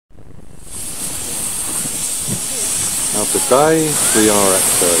Today we are at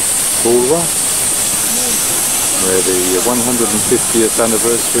Goolwa, where the 150th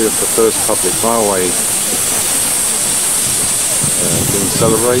anniversary of the first public railway being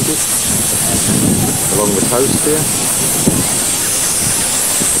celebrated along the coast here.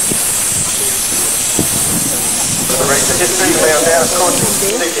 The history found out, of course,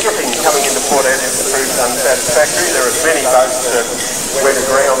 the shipping coming into Port Elliot proved unsatisfactory. There were many boats that went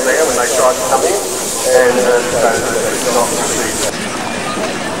aground there when they tried to come in, and so they did not proceed.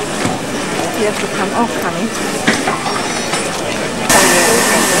 You have to come off, honey.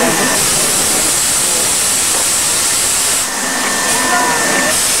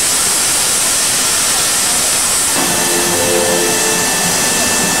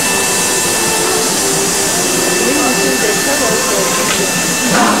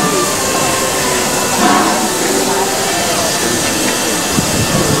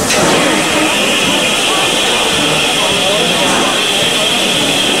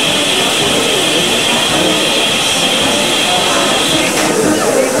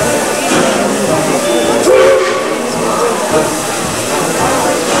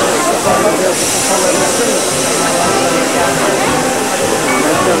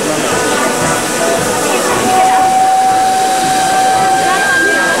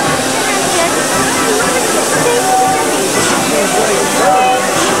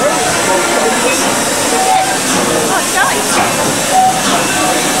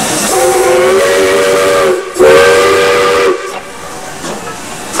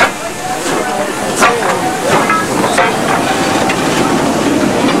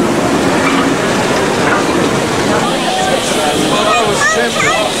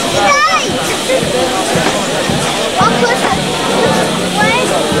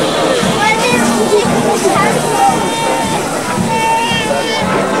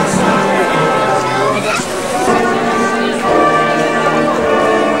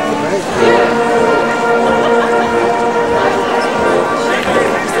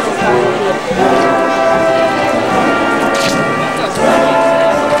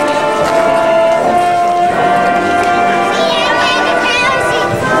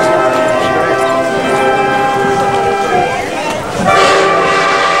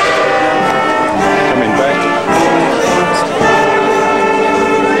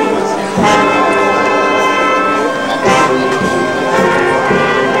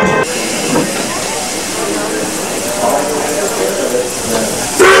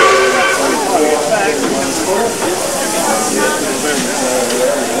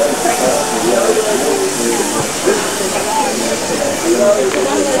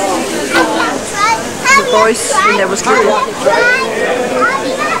 Boys when I was little.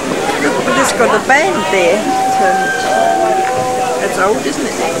 It's got a band there. It's old, isn't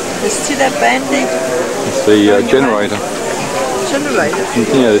it? You see that band there? It's the generator. Generator?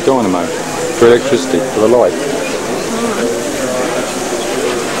 Yeah, the dynamo for electricity, for the light.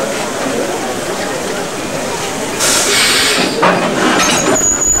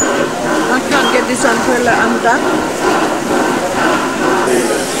 I can't get this umbrella undone.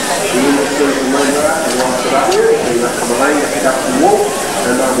 Oh,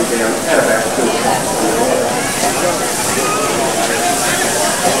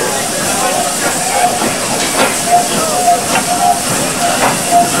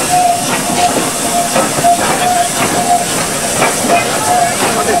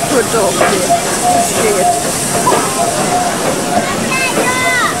 that poor dog here. He's scared.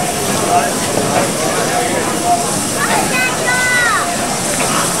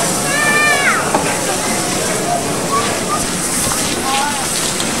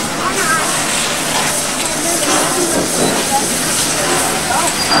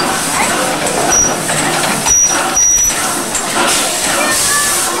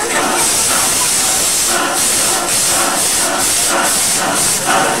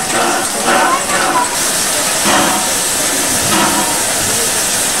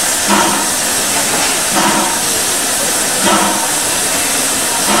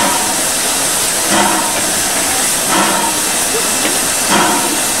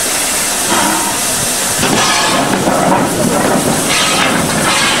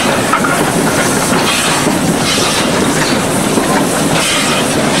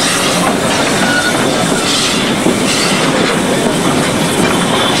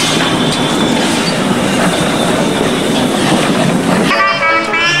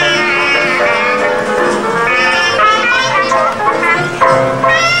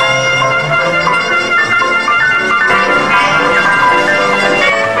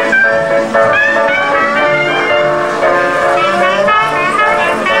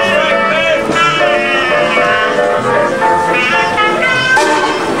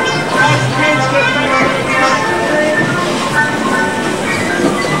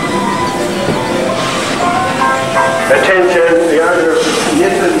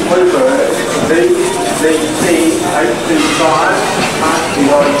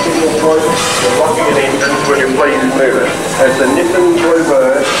 It's a Nissan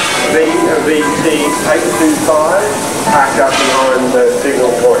Bluebird VVT825 parked up behind the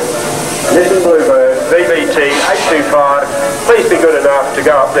signal point. Nissan Bluebird VVT825. Please be good enough to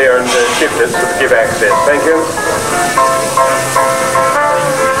go up there and shift it to give access. Thank you.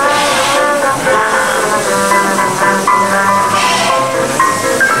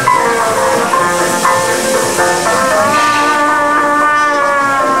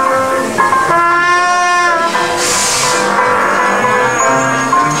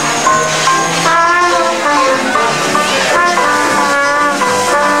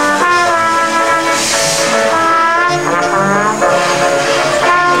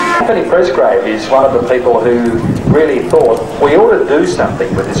 Presgrave is one of the people who really thought we ought to do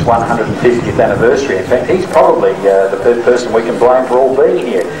something with this 150th anniversary. In fact, he's probably the person we can blame for all being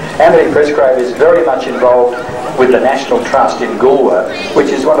here. Anthony Presgrave is very much involved with the National Trust in Goolwa, which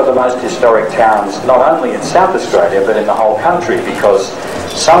is one of the most historic towns not only in South Australia but in the whole country, because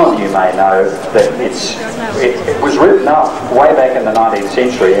some of you may know that it was written up way back in the 19th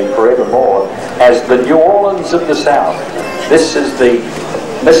century and forevermore as the New Orleans of the South. This is the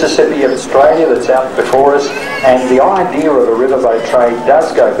Mississippi of Australia that's out before us, and the idea of a riverboat trade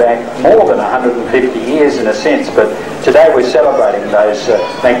does go back more than 150 years in a sense, but today we're celebrating those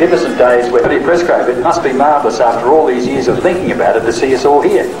magnificent days with Anthony Presgrave. It must be marvellous after all these years of thinking about it to see us all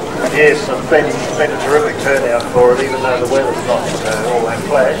here. Yes, it's been a terrific turnout for it, even though the weather's not all that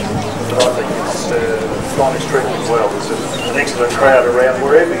flash, but I think it's gone extremely well. There's an excellent crowd around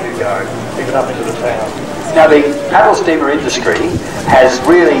wherever you go, even up into the town. Now the paddle steamer industry has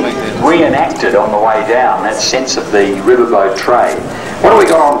really reenacted on the way down that sense of the riverboat trade. What have we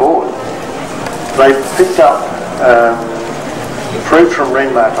got on board? They've picked up fruit from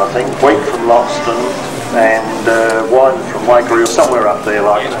Renmark, I think, wheat from Loxton, and wine from Waikerie, or somewhere up there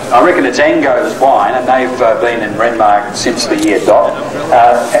like that. I reckon it's Ango's wine, and they've been in Renmark since the year dot.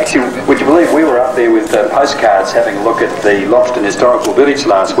 Actually, would you believe we were up there with postcards having a look at the Loxton Historical Village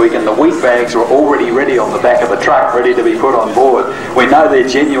last week, and the wheat bags were already ready on the back of the truck, ready to be put on board. We know they're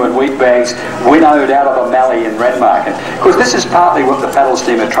genuine wheat bags, winnowed out of a mallee in Renmark. And of course, this is partly what the paddle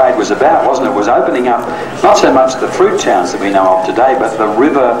steamer trade was about, wasn't it? It was opening up not so much the fruit towns that we know of today, but the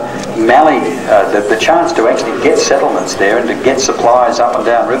river mallee, the chance to actually get settlements there and to get supplies up and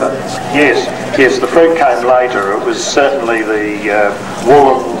down river. Yes, the fruit came later. It was certainly the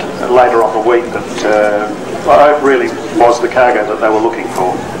wool and later on the wheat that really was the cargo that they were looking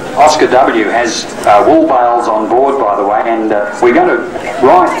for. Oscar W has wool bales on board, by the way, and we're going to,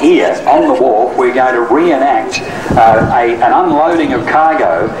 right here on the wharf, we're going to reenact an unloading of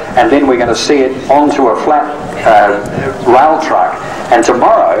cargo, and then we're going to see it onto a flat rail truck, and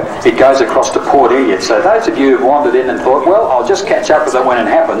tomorrow it goes across to Port Elliot. So those of you who've wandered in and thought, well, I'll just catch up with it when it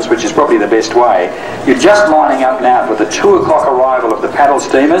happens, which is probably the best way, you're just lining up now for the 2 o'clock arrival of the paddle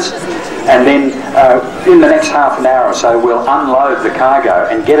steamers, and then in the next half an hour or so we'll unload the cargo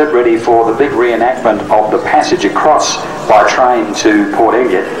and get it ready for the big reenactment of the passage across by train to Port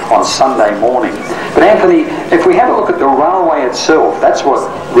Elliot on Sunday morning. But Anthony, if we have a look at the railway itself, that's what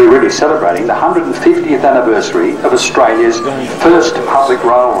we're really celebrating, the 150th anniversary of Australia's first public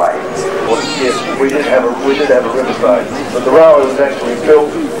railway. Well, yes, we did have a river trade, but the railway was actually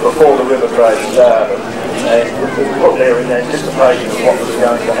built before the river trade started, and it was put there in anticipation of what was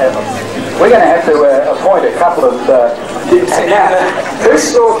going to happen. We're going to have to appoint a couple of... who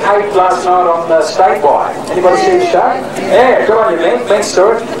saw Kate last night on Statewide? Anybody see the show? Yeah, good on you, Ben. Ben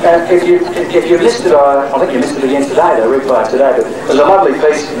saw it. If you missed it, I think you missed it again today, the replay today, but it was a lovely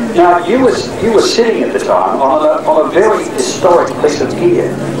piece. Now, you were sitting at the time on a very historic piece of gear.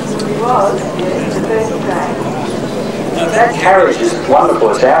 It was, yes, the first day. That carriage is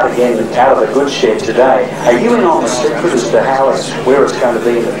wonderful. It's out again, out of the goods shed today. Are you in on the secret as to where it's going to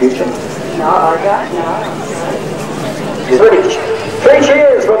be in the future? No, I don't know. Three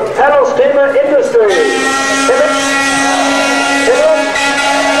cheers for paddle steamer industry.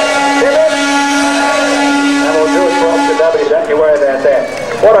 And we'll do it for Oscar W, don't you worry about that.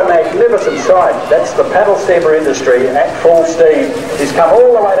 What a magnificent sight. That's the paddle steamer industry at full steam. It's come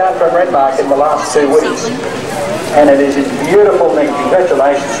all the way down from Renmark in the last 2 weeks. And it is in beautiful nick.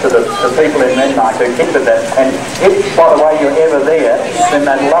 Congratulations to the people in Renmark who hinted that. And if, by the way, you're ever there, then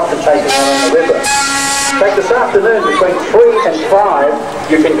they'd love to take it on the river. In fact, this afternoon between 3 and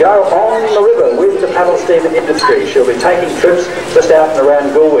 5, you can go on the river with the paddle steamer industry. She'll be taking trips just out and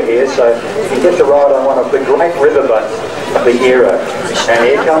around Goolwa here, so you can get to ride on one of the great riverboats of the era. And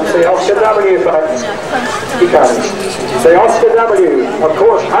here comes the Oscar W, folks. Here comes the Oscar W, of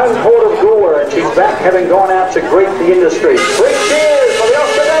course, home port of Goolwa, and she's back having gone out to greet the industry. 3 cheers for the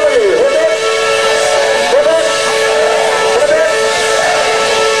Oscar W. Hip, hip. Hip, hip.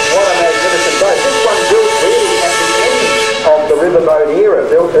 era,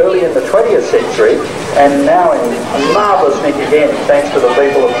 built early in the 20th century, and now in marvellous nick again, thanks to the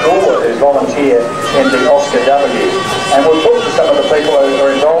people of Goolwa who volunteer in the Oscar W. And we'll talk to some of the people who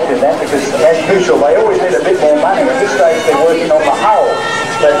are involved in that, because as usual, they always need a bit more money. At this stage, they're working on the hull,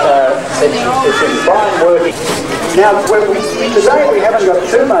 but it's in fine working. Now, today we haven't got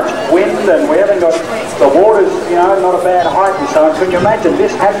too much wind, and we haven't got the water's, you know, not a bad height and so on. Can you imagine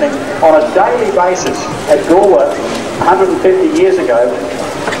this happening on a daily basis at Goolwa 150 years ago?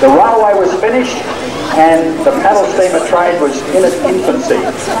 The railway was finished and the paddle steamer trade was in its infancy.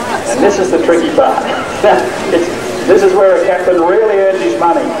 And this is the tricky part. This is where a captain really earns his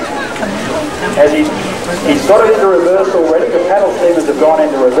money. As he's got it into reverse already, the paddle steamers have gone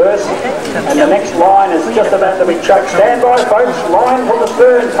into reverse, and the next line is just about to be chucked. Stand by, folks, line from the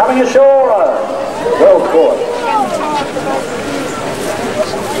stern, coming ashore. Well caught.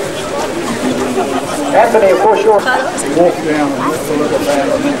 Anthony, of course, you're... Walk down and have a look at that.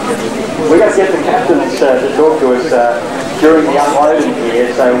 We're going to get the captains to talk to us during the unloading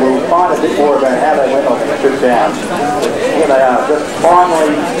here, so we'll find a bit more about how they went on the trip down. Here they are, just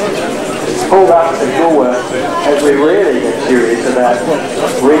finally pulled up to Goolwa as we really get serious about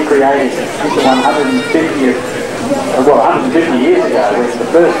recreating the 150 years ago, when the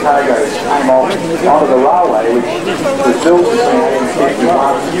first cargoes came off onto the railway, which was built between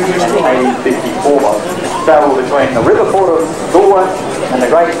 1851 and 1854, travelled between the river port of Goolwa and the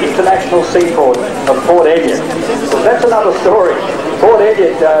great international seaport of Port Elliot. So that's another story. Port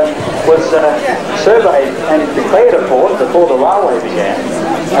Elliot was surveyed and declared a port before the railway began,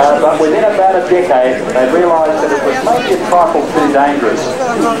 but within about a decade they realised that it was maybe a trifle too dangerous.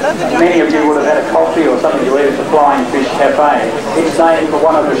 Many of you would have had a coffee or something to eat at the Flying Fish Cafe. It's named for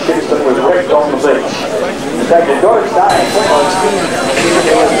one of the ships that was wrecked on the beach. In fact, it got its name because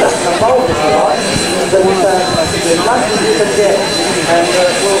there was a boat, if you like, that was as much as you could get. And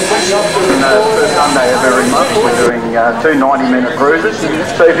we'll bring you up to the First Sunday of every month, we're doing two 90-minute cruises.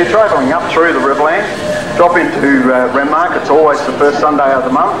 So if you're travelling up through the Riverland, drop into Renmark. It's always the first Sunday of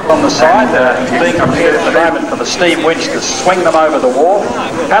the month. on the side, being prepared at the moment for the steam winch to swing them over the wharf.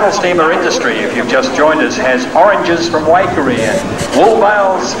 Paddle steamer industry, if you've just joined us, has oranges from Waikerie and wool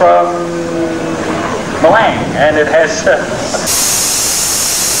bales from Malang, and it has